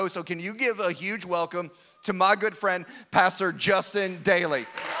So can you give a huge welcome to my good friend, Pastor Justin Daly.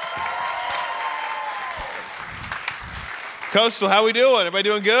 Coastal, how we doing? Everybody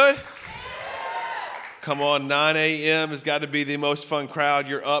doing good? Come on, 9 a.m. has got to be the most fun crowd.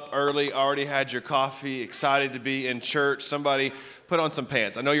 You're up early, already had your coffee, excited to be in church. Somebody put on some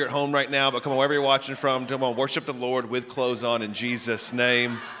pants. I know you're at home right now, but come on, wherever you're watching from, come on, worship the Lord with clothes on in Jesus'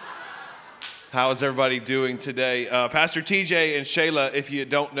 name. How is everybody doing today? Pastor TJ and Shayla, if you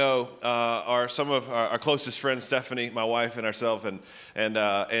don't know, are some of our closest friends, Stephanie, my wife, and ourselves, and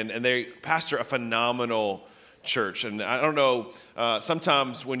they pastor a phenomenal church. And I don't know,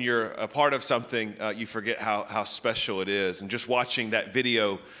 sometimes when you're a part of something, you forget how special it is. And just watching that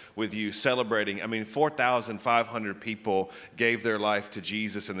video with you celebrating, 4,500 people gave their life to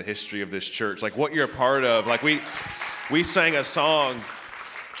Jesus in the history of this church. Like what you're a part of, like we sang a song.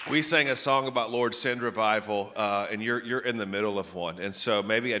 We sang a song about Lord Send Revival, and you're in the middle of one. And so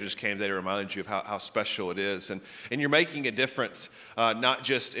maybe I just came today to remind you of how special it is. And you're making a difference, not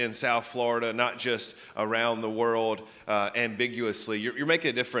just in South Florida, not just around the world ambiguously. You're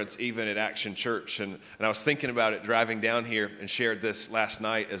making a difference even at Action Church. And I was thinking about it driving down here and shared this last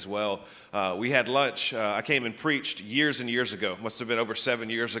night as well. We had lunch. I came and preached years and years ago. Must have been over 7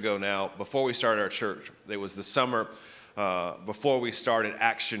 years ago now, before we started our church. It was the summer before we started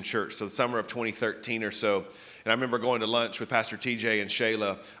Action Church, so the summer of 2013 or so. And I remember going to lunch with Pastor TJ and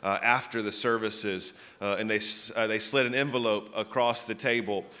Shayla after the services, and they slid an envelope across the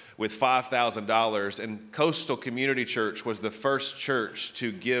table with $5,000. And Coastal Community Church was the first church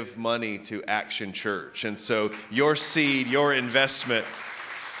to give money to Action Church. And so your seed, your investment,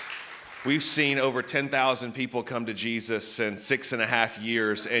 we've seen over 10,000 people come to Jesus in 6.5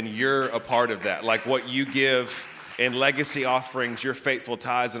 years, and you're a part of that. Like what you give in legacy offerings, your faithful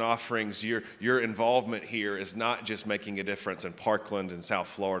tithes and offerings, your involvement here is not just making a difference in Parkland and South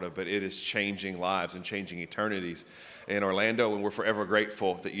Florida, but it is changing lives and changing eternities in Orlando, and we're forever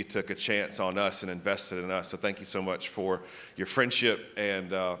grateful that you took a chance on us and invested in us. So thank you so much for your friendship and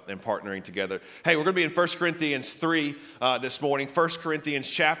partnering together. Hey, we're going to be in 1 Corinthians 3 this morning. 1 Corinthians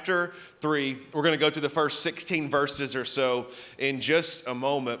chapter 3. We're going to go through the first 16 verses or so in just a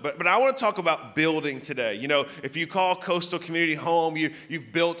moment. But I want to talk about building today. You know, if you call Coastal Community home,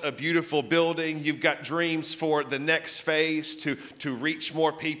 you've built a beautiful building. You've got dreams for the next phase to reach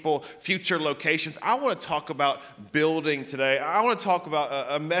more people, future locations. I want to talk about building today. I want to talk about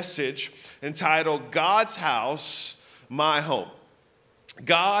a message entitled God's House, My Home.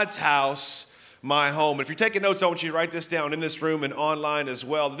 God's House, My Home. And if you're taking notes, I want you to write this down in this room and online as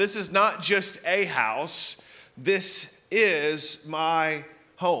well. This is not just a house. This is my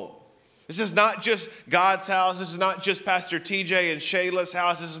home. This is not just God's house. This is not just Pastor TJ and Shayla's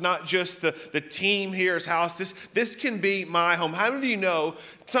house. This is not just the team here's house. This can be my home. How many of you know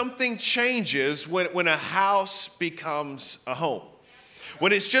something changes when a house becomes a home?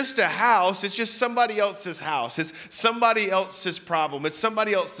 When it's just a house, it's just somebody else's house. It's somebody else's problem. It's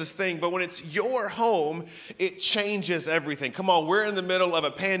somebody else's thing. But when it's your home, it changes everything. Come on, we're in the middle of a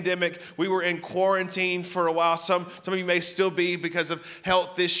pandemic. We were in quarantine for a while. Some of you may still be because of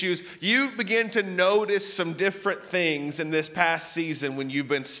health issues. You begin to notice some different things in this past season when you've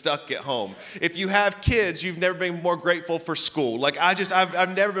been stuck at home. If you have kids, you've never been more grateful for school. Like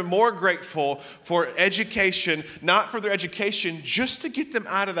I've never been more grateful for education, not for their education, just to get them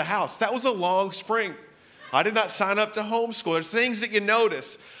out of the house. That was a long spring. I did not sign up to homeschool. There's things that you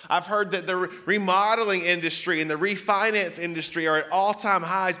notice. I've heard that the remodeling industry and the refinance industry are at all-time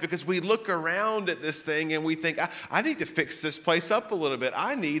highs because we look around at this thing and we think, I need to fix this place up a little bit.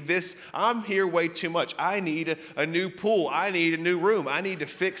 I need this. I'm here way too much. I need a new pool. I need a new room. I need to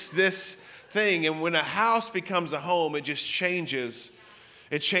fix this thing. And when a house becomes a home, it just changes.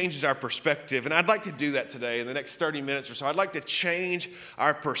 It changes our perspective. And I'd like to do that today in the next 30 minutes or so. I'd like to change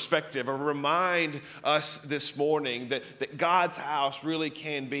our perspective or remind us this morning that God's house really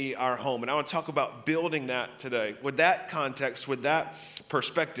can be our home. And I want to talk about building that today. With that context, with that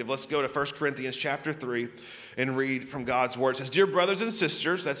perspective, let's go to 1 Corinthians chapter 3 and read from God's word. It says, "Dear brothers and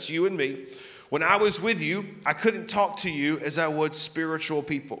sisters," that's you and me, "when I was with you, I couldn't talk to you as I would spiritual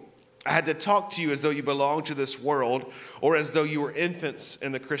people. I had to talk to you as though you belonged to this world or as though you were infants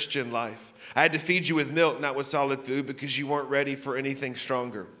in the Christian life. I had to feed you with milk, not with solid food, because you weren't ready for anything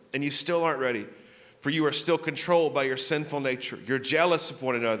stronger. And you still aren't ready, for you are still controlled by your sinful nature. You're jealous of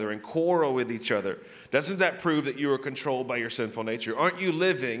one another and quarrel with each other. Doesn't that prove that you are controlled by your sinful nature? Aren't you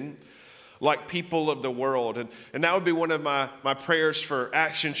living like people of the world. And that would be one of my prayers for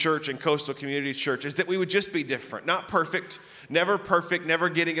Action Church and Coastal Community Church, is that we would just be different. Not perfect, never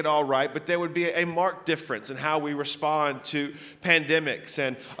getting it all right, but there would be a marked difference in how we respond to pandemics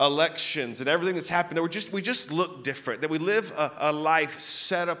and elections and everything that's happened. That we just look different, that we live a life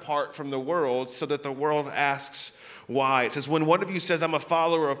set apart from the world so that the world asks why. It says, when one of you says, I'm a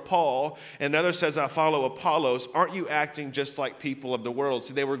follower of Paul, and another says, I follow Apollos, aren't you acting just like people of the world?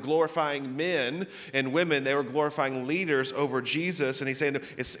 So they were glorifying men and women. They were glorifying leaders over Jesus. And he's saying,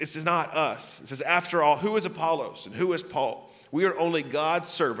 it's not us. It says, after all, who is Apollos and who is Paul? We are only God's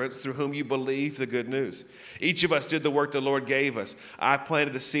servants through whom you believe the good news. Each of us did the work the Lord gave us. I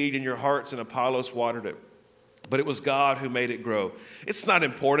planted the seed in your hearts, and Apollos watered it. But it was God who made it grow. It's not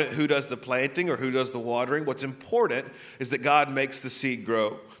important who does the planting or who does the watering. What's important is that God makes the seed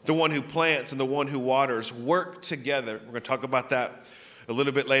grow. The one who plants and the one who waters work together. We're going to talk about that a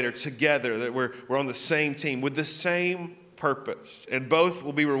little bit later. Together, that we're on the same team with the same purpose. And both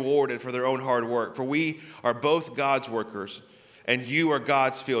will be rewarded for their own hard work. For we are both God's workers, and you are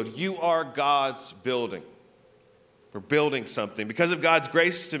God's field. You are God's building. We're building something. Because of God's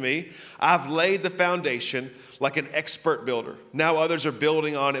grace to me, I've laid the foundation like an expert builder. Now others are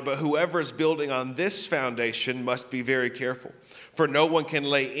building on it, but whoever is building on this foundation must be very careful. For no one can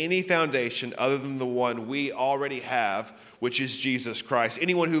lay any foundation other than the one we already have, which is Jesus Christ.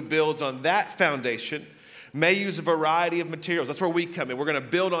 Anyone who builds on that foundation may use a variety of materials. That's where we come in. We're going to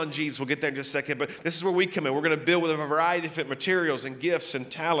build on Jesus. We'll get there in just a second, but this is where we come in. We're going to build with a variety of different materials and gifts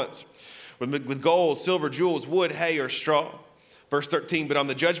and talents. With gold, silver, jewels, wood, hay, or straw. Verse 13, but on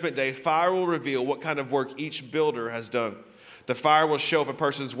the judgment day, fire will reveal what kind of work each builder has done. The fire will show if a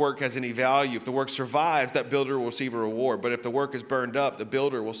person's work has any value. If the work survives, that builder will receive a reward. But if the work is burned up, the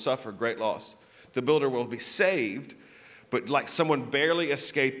builder will suffer great loss. The builder will be saved, but like someone barely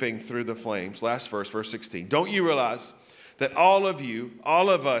escaping through the flames. Last verse, verse 16. Don't you realize that all of you,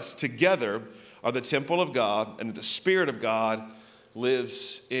 all of us together are the temple of God, and that the Spirit of God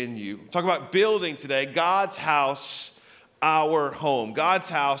lives in you? Talk about building today. God's house, our home. God's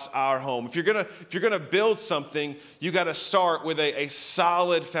house, our home. If you're gonna build something, you got to start with a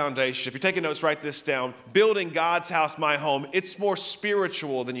solid foundation. If you're taking notes, write this down. Building God's house, my home. It's more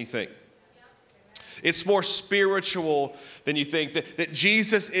spiritual than you think. It's more spiritual than you think, that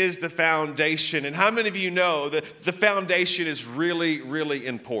Jesus is the foundation. And how many of you know that the foundation is really, really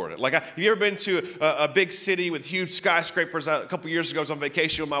important? Like, have you ever been to a big city with huge skyscrapers? A couple years ago, I was on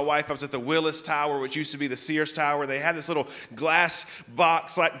vacation with my wife. I was at the Willis Tower, which used to be the Sears Tower. They had this little glass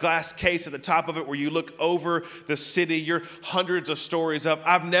box, like glass case at the top of it where you look over the city. You're hundreds of stories up.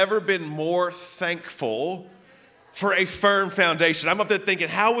 I've never been more thankful for a firm foundation. I'm up there thinking,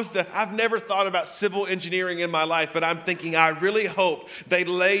 I've never thought about civil engineering in my life, but I'm thinking, I really hope they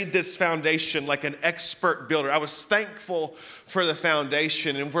laid this foundation like an expert builder. I was thankful for the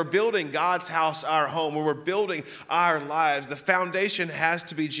foundation. And we're building God's house, our home, where we're building our lives. The foundation has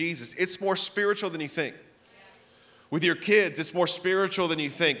to be Jesus. It's more spiritual than you think. With your kids, it's more spiritual than you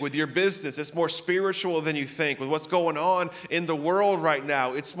think. With your business, it's more spiritual than you think. With what's going on in the world right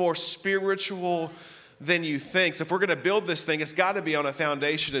now, it's more spiritual than you think. So if we're going to build this thing, it's got to be on a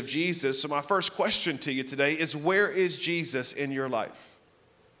foundation of Jesus. So my first question to you today is, where is Jesus in your life?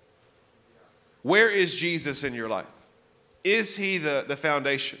 Where is Jesus in your life? Is he the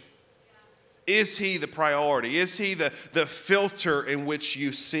foundation? Is he the priority? Is he the filter in which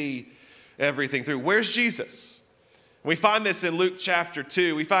you see everything through? Where's Jesus? We find this in Luke chapter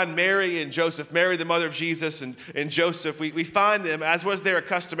 2. We find Mary and Joseph, Mary the mother of Jesus and Joseph. We find them, as was their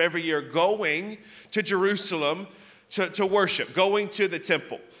custom every year, going to Jerusalem to worship, going to the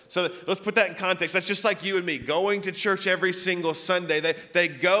temple. So let's put that in context. That's just like you and me, going to church every single Sunday. They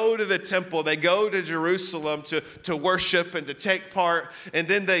go to the temple. They go to Jerusalem to worship and to take part, and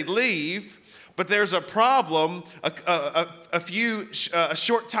then they leave. But there's a problem. A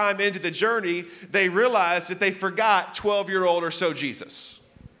short time into the journey, they realize that they forgot 12-year-old or so Jesus.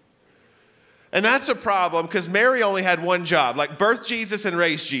 And that's a problem because Mary only had one job, like birth Jesus and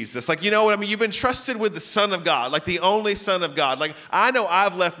raise Jesus. Like, you know what I mean? You've been trusted with the Son of God, like the only Son of God. Like, I know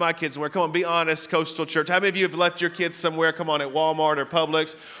I've left my kids somewhere. Come on, be honest, Coastal Church. How many of you have left your kids somewhere, come on, at Walmart or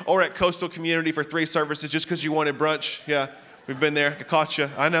Publix or at Coastal Community for 3 services just because you wanted brunch? Yeah, we've been there. I caught you.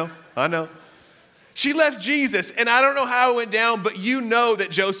 I know. She left Jesus, and I don't know how it went down, but you know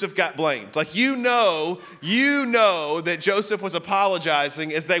that Joseph got blamed. Like, you know that Joseph was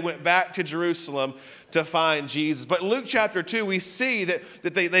apologizing as they went back to Jerusalem to find Jesus. But in Luke chapter 2, we see that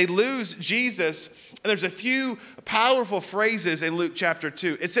they lose Jesus, and there's a few powerful phrases in Luke chapter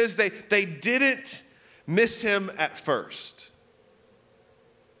 2. It says they didn't miss him at first.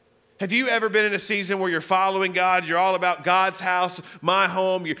 Have you ever been in a season where you're following God? You're all about God's house, my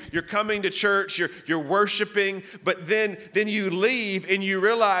home. You're coming to church. You're worshiping. But then you leave and you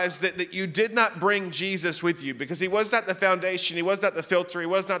realize that you did not bring Jesus with you because he was not the foundation. He was not the filter. He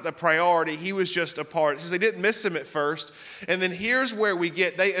was not the priority. He was just a part. It says they didn't miss him at first. And then here's where we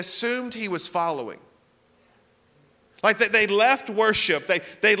get, they assumed he was following. Like they left worship,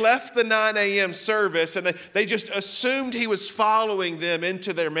 they left the 9 a.m. service, and they just assumed he was following them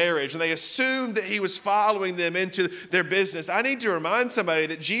into their marriage, and they assumed that he was following them into their business. I need to remind somebody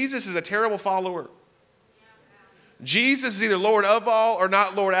that Jesus is a terrible follower. Jesus is either Lord of all or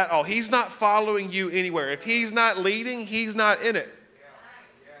not Lord at all. He's not following you anywhere. If he's not leading, he's not in it.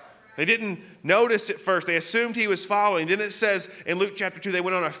 They didn't notice at first. They assumed he was following. Then it says in Luke chapter 2, they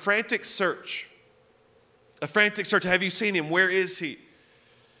went on a frantic search. A frantic search. Have you seen him? Where is he?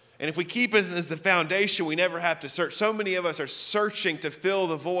 And if we keep it as the foundation, we never have to search. So many of us are searching to fill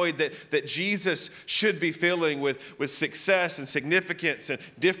the void that Jesus should be filling with success and significance and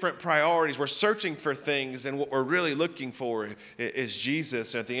different priorities. We're searching for things, and what we're really looking for is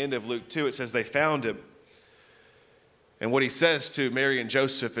Jesus. And at the end of Luke 2, it says they found him. And what he says to Mary and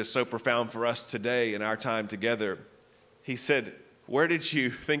Joseph is so profound for us today in our time together. He said, where did you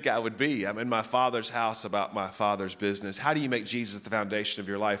think I would be? I'm in my Father's house about my Father's business. How do you make Jesus the foundation of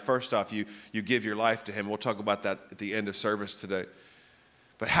your life? First off, you give your life to him. We'll talk about that at the end of service today.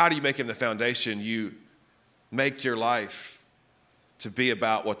 But how do you make him the foundation? You make your life to be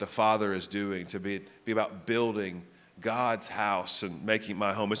about what the Father is doing, to be about building God's house and making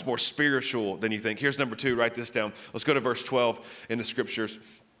my home. It's more spiritual than you think. Here's number 2. Write this down. Let's go to verse 12 in the scriptures.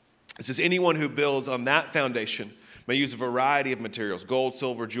 It says, anyone who builds on that foundation may use a variety of materials, gold,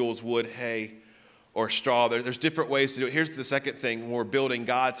 silver, jewels, wood, hay, or straw. There's different ways to do it. Here's the second thing. When we're building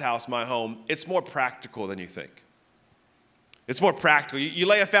God's house, my home, it's more practical than you think. It's more practical. You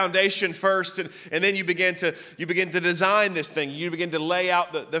lay a foundation first, and then you begin to design this thing. You begin to lay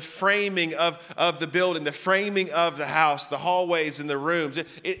out the framing of the building, the framing of the house, the hallways and the rooms.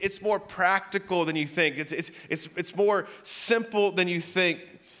 It's more practical than you think. It's more simple than you think.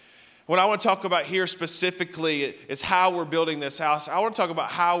 What I want to talk about here specifically is how we're building this house. I want to talk about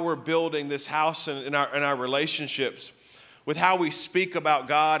how we're building this house in our relationships with how we speak about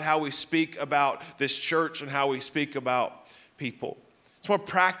God, how we speak about this church, and how we speak about people. It's more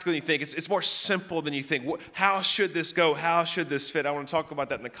practical than you think. It's more simple than you think. How should this go? How should this fit? I want to talk about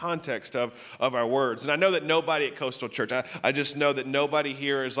that in the context of our words. And I know that nobody at Coastal Church, I just know that nobody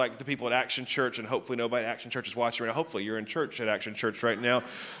here is like the people at Action Church, and hopefully nobody at Action Church is watching right now. Hopefully you're in church at Action Church right now.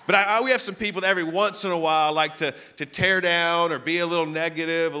 But we have some people that every once in a while like to tear down or be a little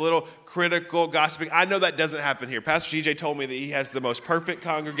negative, a little critical, gossiping. I know that doesn't happen here. Pastor TJ told me that he has the most perfect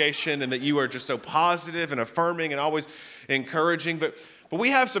congregation and that you are just so positive and affirming and always encouraging. But we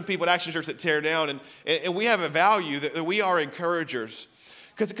have some people at Action Church that tear down, and we have a value that we are encouragers.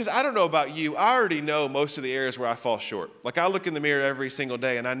 Because I don't know about you, I already know most of the areas where I fall short. Like I look in the mirror every single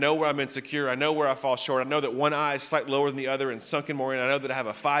day, and I know where I'm insecure. I know where I fall short. I know that one eye is slightly lower than the other and sunken more in. I know that I have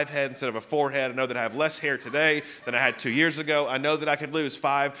a 5 head instead of a 4 head. I know that I have less hair today than I had 2 years ago. I know that I could lose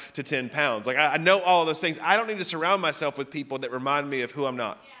 5 to 10 pounds. Like I know all of those things. I don't need to surround myself with people that remind me of who I'm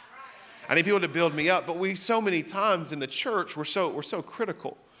not. I need people to build me up. But we so many times in the church, we're so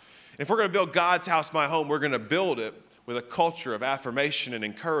critical. And if we're going to build God's house, my home, we're going to build it with a culture of affirmation and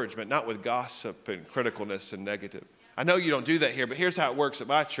encouragement, not with gossip and criticalness and negative. I know you don't do that here, but here's how it works at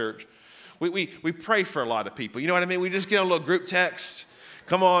my church. We pray for a lot of people. You know what I mean? We just get on a little group text.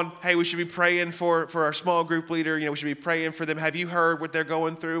 Come on, hey, we should be praying for our small group leader. You know, we should be praying for them. Have you heard what they're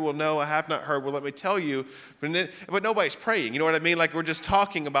going through? Well, no, I have not heard. Well, let me tell you. But nobody's praying. You know what I mean? Like we're just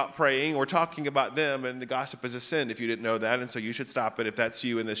talking about praying. We're talking about them, and the gossip is a sin if you didn't know that, and so you should stop it if that's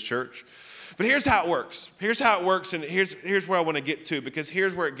you in this church. But here's how it works. Here's how it works, and here's where I want to get to, because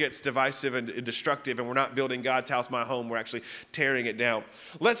here's where it gets divisive and destructive, and we're not building God's house, my home. We're actually tearing it down.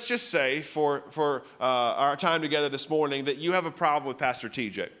 Let's just say for our time together this morning that you have a problem with Pastor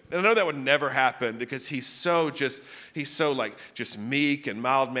TJ. And I know that would never happen because he's so meek and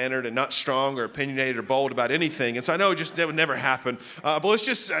mild-mannered and not strong or opinionated or bold about anything. And so I know that would never happen. But let's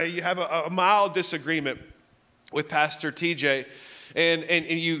just say you have a mild disagreement with Pastor TJ. And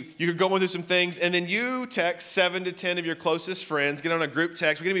you're going through some things, and then you text 7 to 10 of your closest friends, get on a group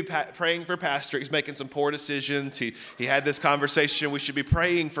text. We're going to be praying for Pastor. He's making some poor decisions. He had this conversation. We should be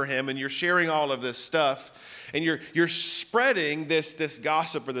praying for him, and you're sharing all of this stuff, and you're spreading this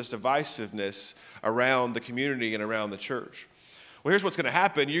gossip or this divisiveness around the community and around the church. Well, here's what's going to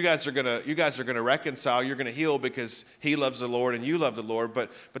happen. You guys are going to reconcile. You're going to heal because he loves the Lord and you love the Lord.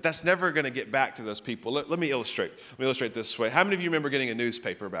 But that's never going to get back to those people. Let me illustrate. Let me illustrate this way. How many of you remember getting a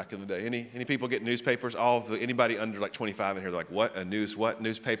newspaper back in the day? Any people get newspapers? Anybody under like 25 in here? They're like, what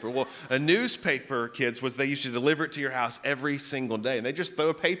newspaper? Well, a newspaper, kids, was they used to deliver it to your house every single day, and they just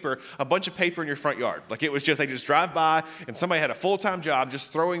throw a bunch of paper in your front yard. Like it was just they just drive by, and somebody had a full-time job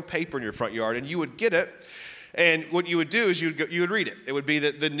just throwing paper in your front yard, and you would get it. And what you would do is you would read it. It would be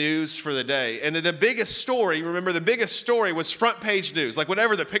the news for the day. And the biggest story, remember, the biggest story was front page news. Like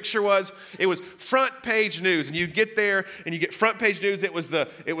whatever the picture was, it was front page news. And you'd get there and you get front page news. It was the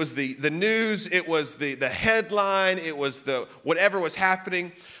news. It was the headline. It was the whatever was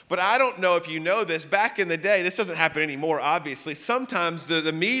happening. But I don't know if you know this. Back in the day, this doesn't happen anymore, obviously. Sometimes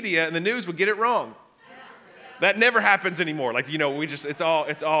the media and the news would get it wrong. That never happens anymore. Like, it's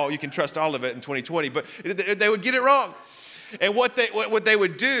all, you can trust all of it in 2020, but they would get it wrong. And what they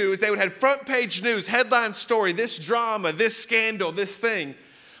would do is they would have front page news, headline story, this drama, this scandal, this thing.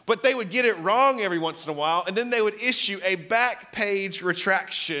 But they would get it wrong every once in a while, and then they would issue a back page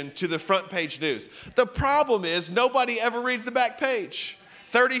retraction to the front page news. The problem is nobody ever reads the back page.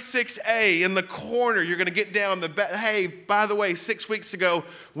 36A in the corner, you're going to get down hey, by the way, 6 weeks ago,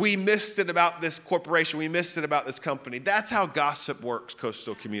 we missed it about this corporation. We missed it about this company. That's how gossip works,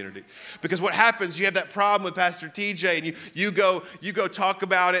 Coastal Community. Because what happens, you have that problem with Pastor TJ, and you go talk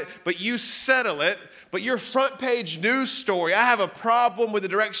about it, but you settle it. But your front page news story, I have a problem with the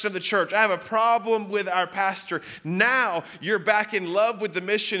direction of the church. I have a problem with our pastor. Now you're back in love with the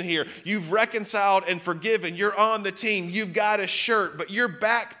mission here. You've reconciled and forgiven. You're on the team. You've got a shirt. But your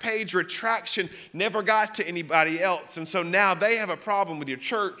back page retraction never got to anybody else. And so now they have a problem with your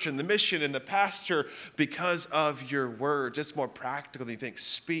church and the mission and the pastor because of your words. It's more practical than you think.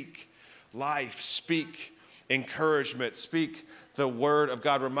 Speak life. Speak encouragement. Speak the word of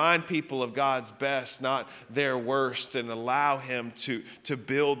God. Remind people of God's best, not their worst, and allow him to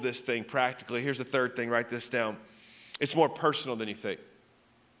build this thing practically. Here's the third thing. Write this down. It's more personal than you think.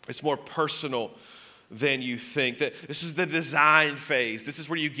 It's more personal than you think. That this is the design phase. This is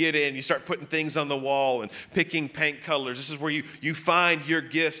where you get in, you start putting things on the wall and picking paint colors. This is where you find your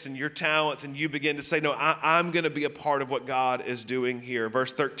gifts and your talents, and you begin to say, no, I'm going to be a part of what God is doing here.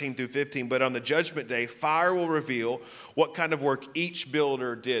 Verse 13 through 15, but on the judgment day, fire will reveal what kind of work each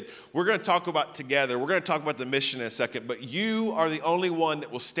builder did. We're going to talk about together. We're going to talk about the mission in a second, but you are the only one that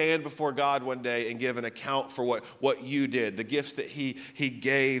will stand before God one day and give an account for what you did, the gifts that he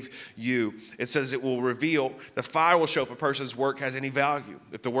gave you. It says it will reveal, the fire will show if a person's work has any value.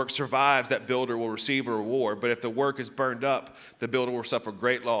 If the work survives, that builder will receive a reward. But if the work is burned up, the builder will suffer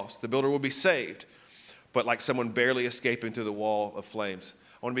great loss. The builder will be saved, but like someone barely escaping through the wall of flames.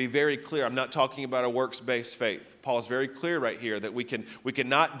 I want to be very clear. I'm not talking about a works-based faith. Paul is very clear right here that we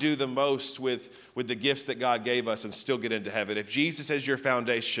cannot do the most with the gifts that God gave us and still get into heaven. If Jesus is your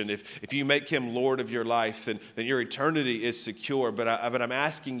foundation, if you make him Lord of your life, then your eternity is secure. But I'm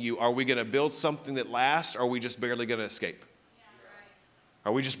asking you, are we going to build something that lasts, or are we just barely going to escape?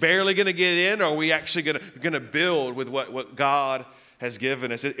 Are we just barely going to get in, or are we actually going to build with what God has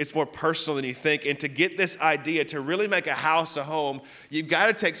given us? It's more personal than you think. And to get this idea, to really make a house a home, you've got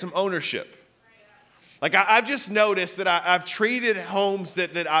to take some ownership. Like I've just noticed that I've treated homes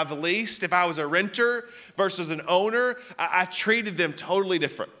that I've leased, if I was a renter versus an owner, I treated them totally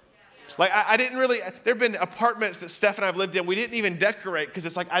different. Like I didn't really, there have been apartments that Steph and I have lived in, we didn't even decorate because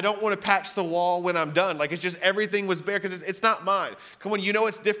it's like, I don't want to patch the wall when I'm done. Like it's just, everything was bare because it's not mine. Come on, you know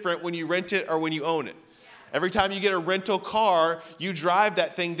it's different when you rent it or when you own it. Every time you get a rental car, you drive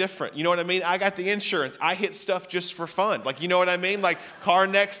that thing different. You know what I mean? I got the insurance. I hit stuff just for fun. Like, you know what I mean? Like car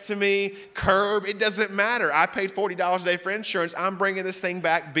next to me, curb, it doesn't matter. I paid $40 a day for insurance. I'm bringing this thing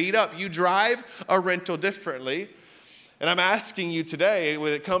back beat up. You drive a rental differently. And I'm asking you today,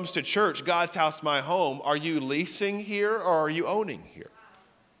 when it comes to church, God's house, my home, are you leasing here or are you owning here?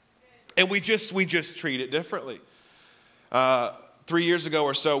 And we just treat it differently. 3 years ago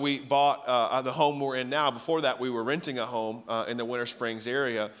or so, we bought the home we're in now. Before that, we were renting a home in the Winter Springs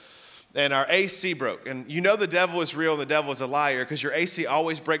area. And our AC broke. And you know the devil is real and the devil is a liar because your AC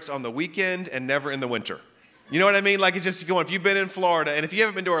always breaks on the weekend and never in the winter. You know what I mean? Like it's just going, if you've been in Florida, and if you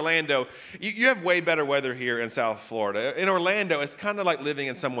haven't been to Orlando, you have way better weather here in South Florida. In Orlando, it's kind of like living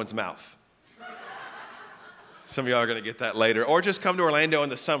in someone's mouth. Some of y'all are going to get that later. Or just come to Orlando in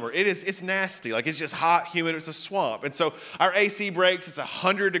the summer. It's nasty. Like it's just hot, humid. It's a swamp. And so our AC breaks. It's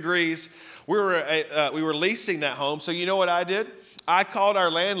 100 degrees. We were leasing that home. So you know what I did? I called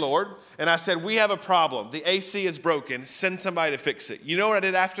our landlord and I said, we have a problem. The AC is broken. Send somebody to fix it. You know what I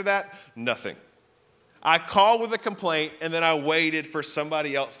did after that? Nothing. I called with a complaint, and then I waited for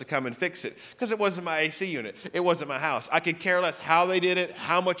somebody else to come and fix it because it wasn't my AC unit. It wasn't my house. I could care less how they did it,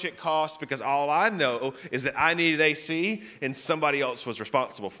 how much it cost, because all I know is that I needed AC and somebody else was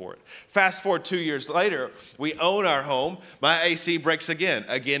responsible for it. Fast forward 2 years later, we own our home. My AC breaks again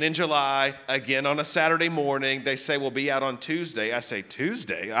in July, again on a Saturday morning. They say we'll be out on Tuesday. I say,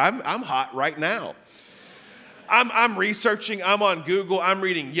 Tuesday? I'm hot right now. I'm researching, I'm on Google, I'm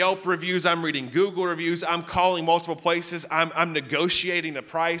reading Yelp reviews, I'm reading Google reviews, I'm calling multiple places, I'm negotiating the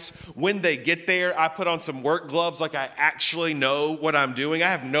price. When they get there, I put on some work gloves like I actually know what I'm doing. I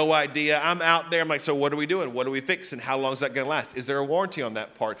have no idea. I'm out there, I'm like, so what are we doing? What are we fixing? How long is that gonna last? Is there a warranty on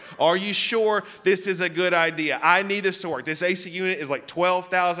that part? Are you sure this is a good idea? I need this to work. This AC unit is like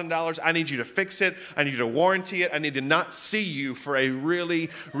 $12,000. I need you to fix it. I need you to warranty it. I need to not see you for a really,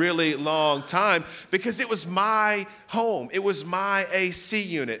 really long time because it was my home. It was my AC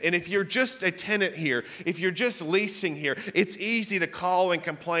unit. And if you're just a tenant here, if you're just leasing here, it's easy to call and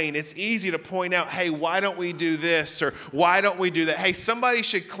complain. It's easy to point out, hey, why don't we do this? Or why don't we do that? Hey, somebody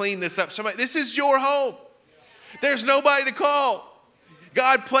should clean this up. This is your home. There's nobody to call.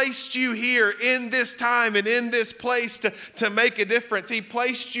 God placed you here in this time and in this place to make a difference. He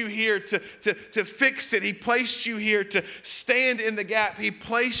placed you here to fix it. He placed you here to stand in the gap. He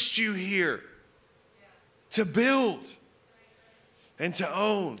placed you here to build and to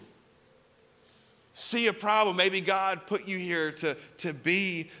own. See a problem. Maybe God put you here to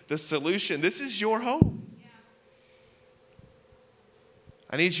be the solution. This is your home.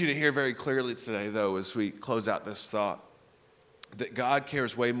 I need you to hear very clearly today, though, as we close out this thought, that God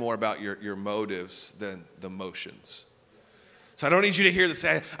cares way more about your motives than the motions. So I don't need you to hear this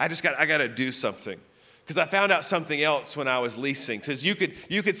say, I got to do something. Because I found out something else when I was leasing. It says you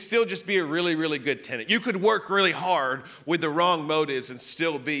could still just be a really, really good tenant. You could work really hard with the wrong motives and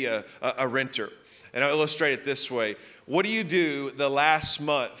still be a renter. And I'll illustrate it this way. What do you do the last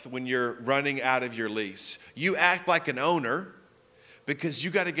month when you're running out of your lease? You act like an owner because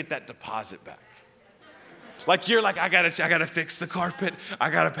you got to get that deposit back. Like you're like, I gotta fix the carpet. I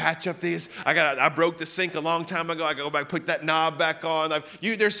gotta patch up these. I broke the sink a long time ago. I gotta go back, put that knob back on.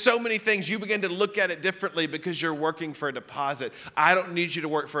 There's so many things. You begin to look at it differently because you're working for a deposit. I don't need you to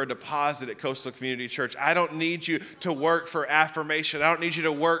work for a deposit at Coastal Community Church. I don't need you to work for affirmation. I don't need you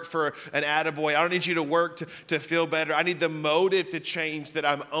to work for an attaboy. I don't need you to work to feel better. I need the motive to change, that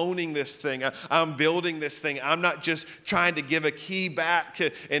I'm owning this thing. I'm building this thing. I'm not just trying to give a key back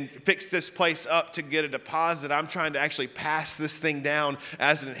and fix this place up to get a deposit. I'm trying to actually pass this thing down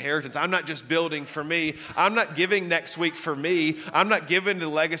as an inheritance. I'm not just building for me. I'm not giving next week for me. I'm not giving the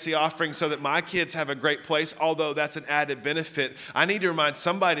legacy offering so that my kids have a great place, although that's an added benefit. I need to remind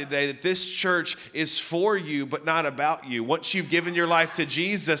somebody today that this church is for you, but not about you. Once you've given your life to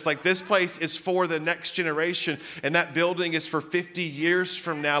Jesus, like this place is for the next generation, and that building is for 50 years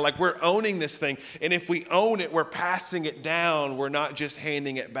from now. Like we're owning this thing, and if we own it, we're passing it down. We're not just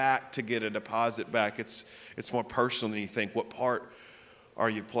handing it back to get a deposit back. It's more personal than you think. What part are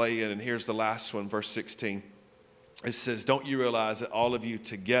you playing? And here's the last one, verse 16. It says, don't you realize that all of you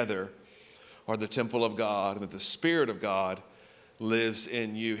together are the temple of God and that the Spirit of God lives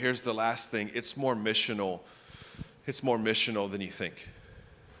in you? Here's the last thing. It's more missional. It's more missional than you think.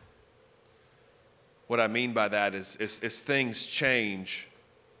 What I mean by that is things change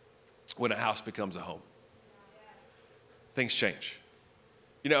when a house becomes a home. Things change.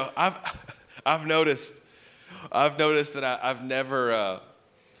 You know, I've noticed that I've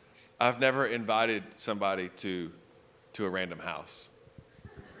never invited somebody to a random house.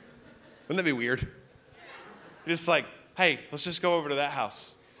 Wouldn't that be weird? You're just like, hey, let's just go over to that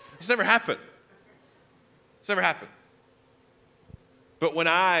house. It's never happened. It's never happened. But when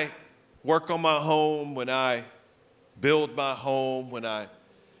I work on my home, when I build my home, when I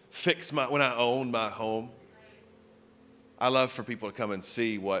own my home, I love for people to come and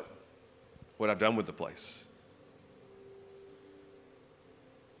see what I've done with the place.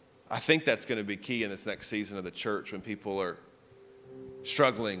 I think that's going to be key in this next season of the church, when people are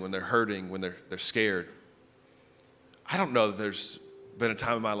struggling, when they're hurting, when they're scared. I don't know that there's been a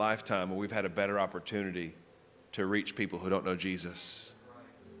time in my lifetime where we've had a better opportunity to reach people who don't know Jesus,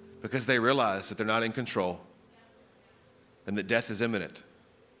 because they realize that they're not in control and that death is imminent.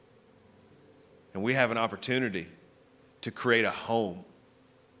 And we have an opportunity to create a home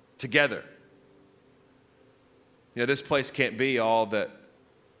together. You know, this place can't be all that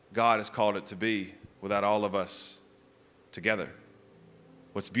God has called it to be without all of us together.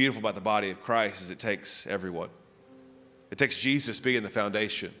 What's beautiful about the body of Christ is it takes everyone. It takes Jesus being the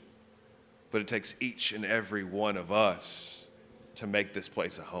foundation, but it takes each and every one of us to make this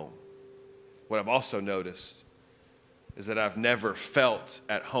place a home. what I've also noticed is that I've never felt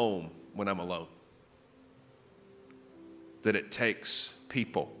at home when I'm alone. That it takes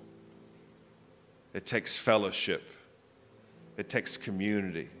people. It takes fellowship. It takes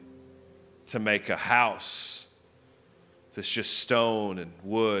community to make a house that's just stone and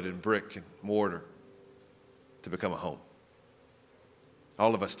wood and brick and mortar to become a home.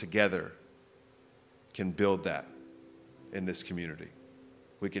 All of us together can build that in this community.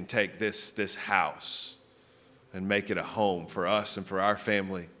 We can take this house and make it a home for us and for our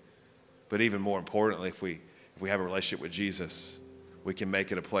family. But even more importantly, if we have a relationship with Jesus, we can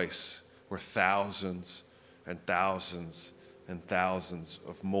make it a place where thousands and thousands and thousands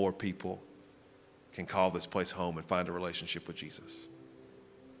of more people can call this place home and find a relationship with Jesus.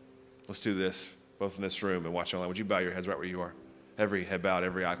 Let's do this, both in this room and watch online. Would you bow your heads right where you are? Every head bowed,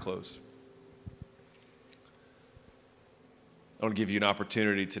 every eye closed. I want to give you an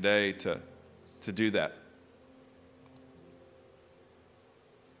opportunity today to do that.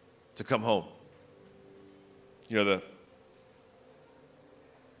 To come home. You know,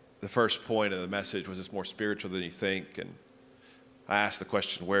 the first point of the message was it's more spiritual than you think. And I asked the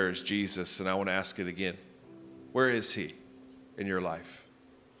question, where is Jesus? And I want to ask it again. Where is he in your life?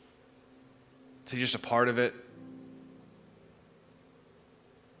 Is he just a part of it?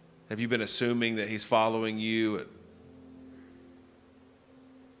 Have you been assuming that he's following you and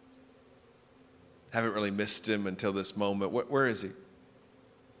haven't really missed him until this moment? Where is he?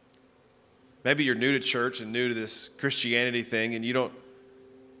 Maybe you're new to church and new to this Christianity thing and you don't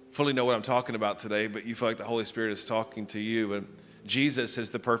fully know what I'm talking about today, but you feel like the Holy Spirit is talking to you. And Jesus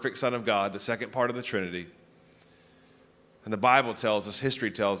is the perfect Son of God, the second part of the Trinity. And the Bible tells us,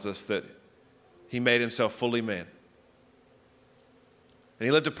 history tells us that he made himself fully man. And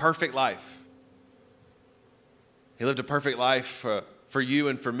he lived a perfect life. He lived a perfect life for you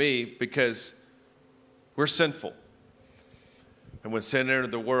and for me because we're sinful. And when sin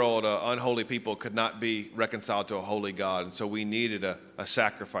entered the world, unholy people could not be reconciled to a holy God. And so we needed a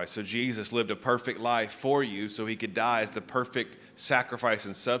sacrifice. So Jesus lived a perfect life for you so he could die as the perfect sacrifice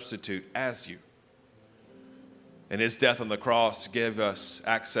and substitute as you. And his death on the cross gave us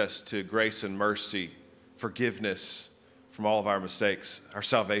access to grace and mercy, forgiveness from all of our mistakes, our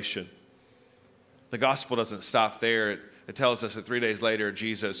salvation. The gospel doesn't stop there. It tells us that 3 days later,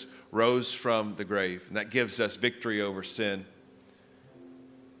 Jesus rose from the grave. And that gives us victory over sin.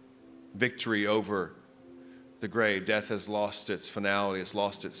 Victory over the grave. Death has lost its finality, it's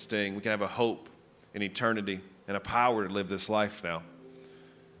lost its sting. We can have a hope in eternity and a power to live this life now.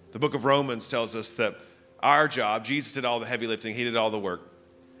 The book of Romans tells us that our job, Jesus did all the heavy lifting, he did all the work.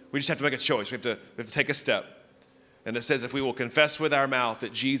 We just have to make a choice. We have to take a step. And it says if we will confess with our mouth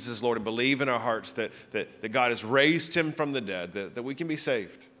that Jesus is Lord and believe in our hearts that God has raised him from the dead, that we can be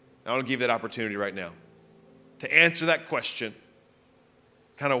saved. I want to give you that opportunity right now to answer that question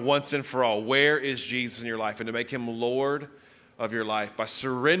kind of once and for all. Where is Jesus in your life? And to make him Lord of your life by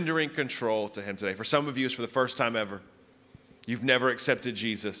surrendering control to him today. For some of you, it's for the first time ever. You've never accepted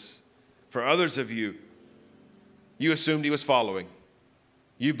Jesus. For others of you, you assumed he was following.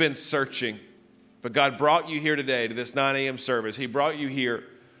 You've been searching. But God brought you here today to this 9 a.m. service. He brought you here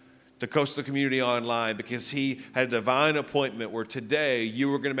to Coastal Community Online because he had a divine appointment where today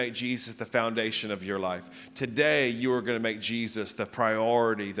you were going to make Jesus the foundation of your life. Today you were going to make Jesus the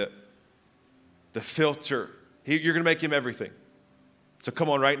priority, the filter. You're going to make him everything. So come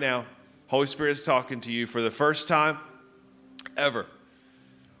on right now. Holy Spirit is talking to you for the first time ever.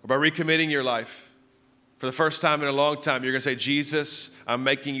 Or by recommitting your life. For the first time in a long time, you're going to say, Jesus, I'm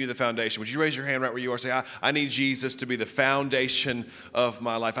making you the foundation. Would you raise your hand right where you are? Say, I need Jesus to be the foundation of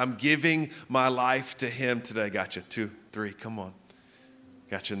my life. I'm giving my life to him today. Gotcha. 2, 3, come on.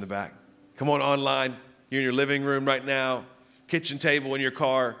 Gotcha in the back. Come on online. You're in your living room right now, kitchen table, in your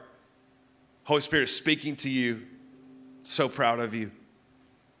car. Holy Spirit is speaking to you. So proud of you.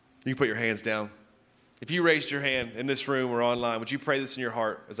 You can put your hands down. If you raised your hand in this room or online, would you pray this in your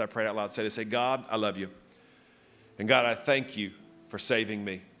heart as I pray out loud? Say this. Say, God, I love you. And God, I thank you for saving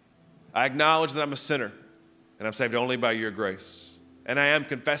me. I acknowledge that I'm a sinner and I'm saved only by your grace. And I am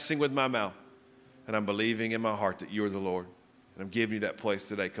confessing with my mouth and I'm believing in my heart that you are the Lord. And I'm giving you that place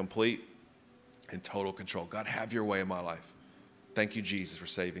today, complete and total control. God, have your way in my life. Thank you, Jesus, for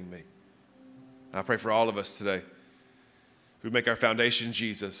saving me. And I pray for all of us today. We make our foundation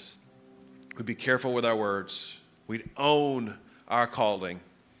Jesus. We'd be careful with our words. We'd own our calling.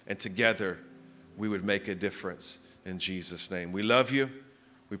 And together, we would make a difference in Jesus' name. We love you.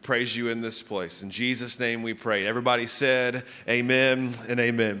 We praise you in this place. In Jesus' name we pray. Everybody said amen and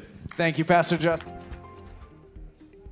amen. Thank you, Pastor Justin.